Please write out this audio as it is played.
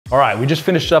All right, we just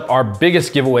finished up our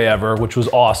biggest giveaway ever, which was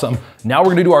awesome. Now we're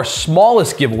gonna do our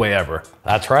smallest giveaway ever.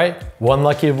 That's right. One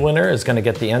lucky winner is gonna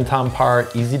get the Anton Paar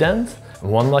EasyDens,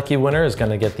 and one lucky winner is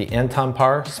gonna get the Anton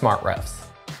Paar Smart Refs.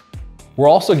 We're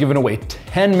also giving away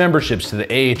 10 memberships to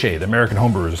the AHA, the American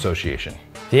Homebrewers Association.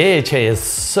 The AHA is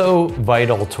so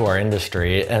vital to our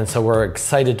industry, and so we're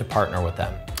excited to partner with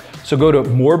them. So go to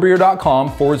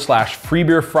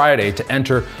morebeer.com/freebeerfriday to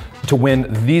enter to win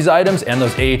these items and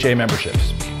those AHA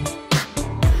memberships.